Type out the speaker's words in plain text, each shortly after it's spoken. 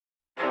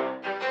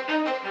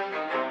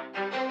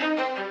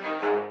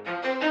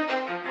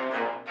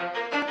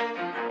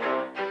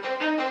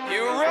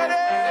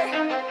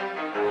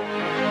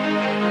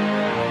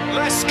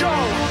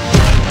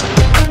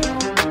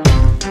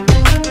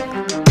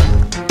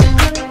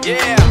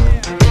Yeah.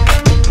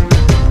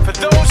 For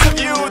those of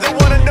you that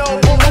wanna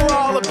know what we're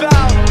all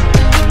about,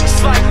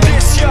 it's like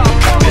this, y'all.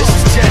 This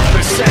is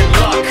 10%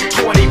 luck,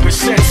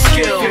 20%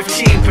 skill,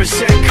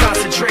 15%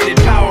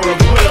 concentrated power of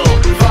will,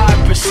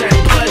 5%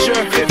 pleasure,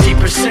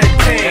 50%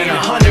 pain, and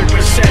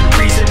 100%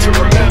 reason to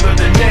remember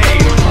the name.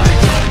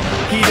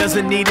 He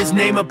doesn't need his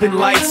name up in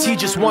lights, he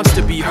just wants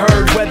to be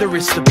heard, whether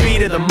it's the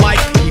beat or the mic.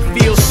 He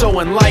feels so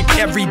unlike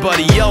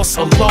everybody else,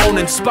 alone,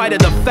 in spite of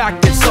the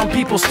fact that some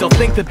people still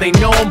think that they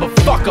know him. But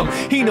fuck him,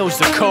 he knows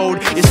the code.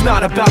 It's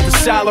not about the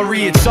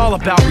salary, it's all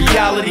about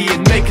reality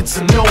and making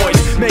some noise,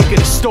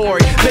 making a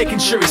story, making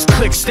sure his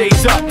click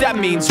stays up. That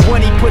means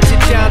when he puts it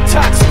down,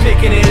 Todd's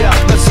picking it up.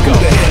 Let's go.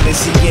 Who the hell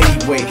is he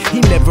anyway?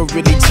 He never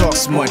really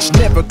talks much,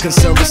 never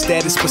concerned with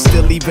status, but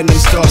still even him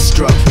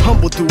starstruck.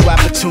 Humble through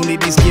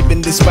opportunities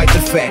given despite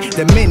the fact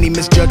that many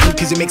misjudge him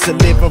cause he makes a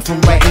living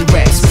from writing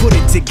raps. Put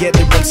it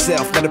together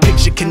himself, now the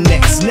picture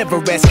connects. Never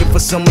asking for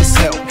someone's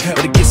help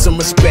or to get some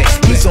respect.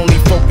 He's only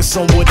focused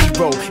on what he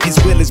wrote, his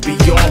will is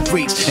beyond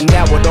reach. And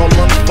now it all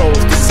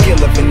unfolds, the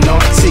skill of an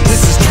artist.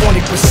 This is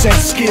 20%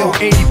 skill,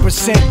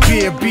 80%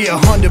 fear, be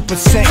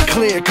 100%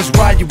 clear, cause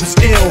Ryu was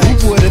ill.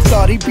 Who would've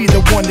thought he'd be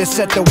the one that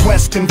set the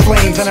West in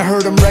flames? And I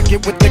heard him wreck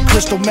it with the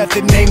crystal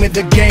method, name of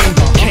the game.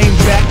 Came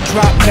back,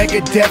 dropped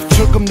Megadeth,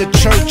 took him to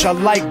church. I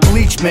like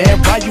Bleach,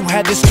 man. Ryu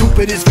had the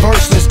stupidest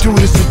verse, this dude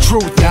is the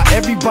truth. Now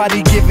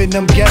everybody giving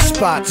them guest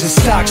spots and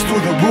stocks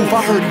through the roof.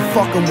 I heard he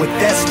fucking with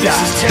that stock.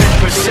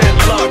 This is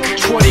 10% luck,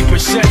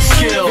 20%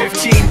 skill,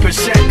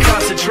 15%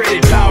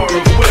 concentrated power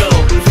of will,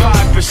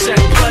 5%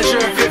 pleasure,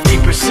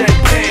 50%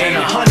 pain,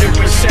 and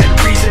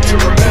 100% reason to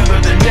remember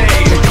the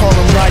name. They call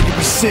him Ryu,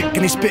 he's sick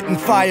and he's spitting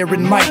fire.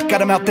 And Mike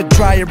got him out the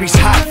dryer, he's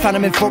hot. Found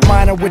him in Fort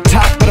Minor with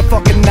top, but a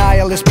fucking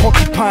nihilist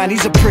porcupine.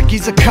 He's a prick,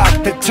 he's a cock.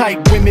 The type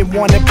women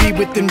wanna be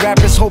within,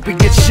 rappers hope he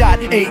gets shot.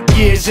 8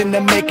 years in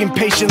the making,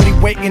 patiently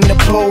waiting to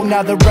blow.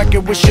 Now the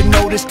record with your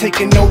notice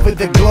taking over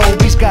the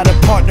globe. He's got a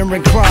partner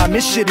in crime,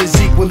 his shit is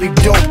equally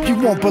dope. You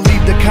won't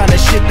believe the kind of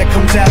shit that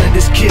comes out of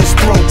this kid's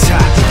throat.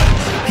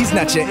 He's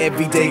not your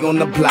everyday on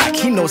the block.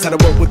 He knows how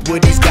to work with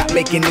what he's got,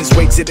 making his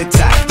way to the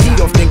top. He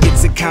often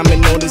gets a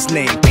comment on his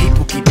name.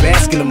 People keep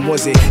asking him,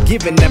 was it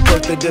given that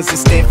birth or does it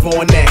stand for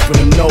an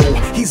acronym? No,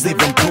 he's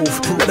living proof.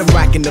 Let him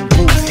rock in the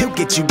booth. He'll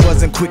get you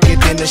buzzing quicker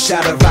than a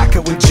shot of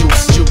vodka with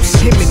juice.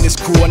 Him and his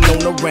crew are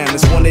known around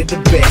as one of the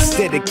best,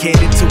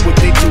 dedicated to what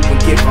they do and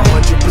give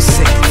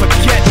 100%.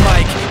 Forget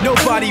Mike,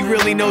 nobody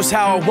really knows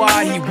how or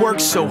why he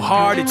works so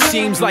hard. It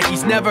seems like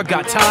he's never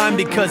got time,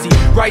 because he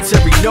writes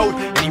every note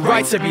and he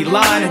writes every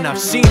line. And I've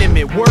seen him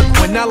at work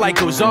when that light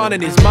goes on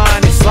in his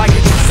mind. It's like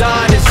a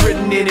design is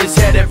written in his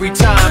head every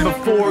time,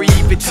 before he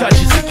even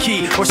touches a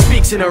key or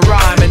speaks in a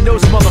rhyme. And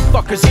those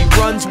motherfuckers he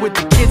runs with,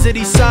 the kids that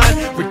he signed,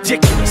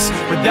 ridiculous,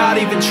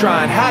 without even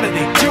trying. How do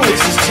they do it?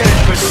 This is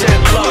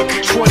 10% luck,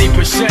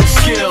 20%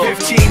 skill,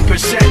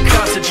 15%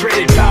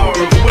 concentrated power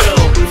of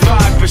will,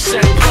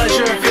 5%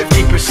 pleasure,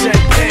 50%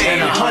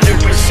 pain, and 100%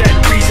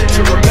 reason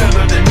to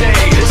remember the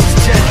name. This is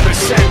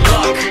 10%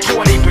 luck,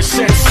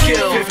 20%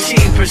 skill,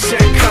 15%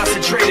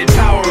 concentrated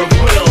power of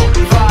will,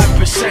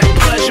 5%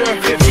 pleasure,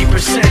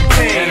 50%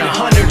 pain, and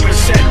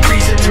 100%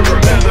 reason to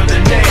remember the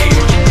name.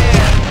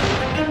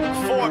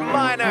 Fort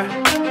Minor.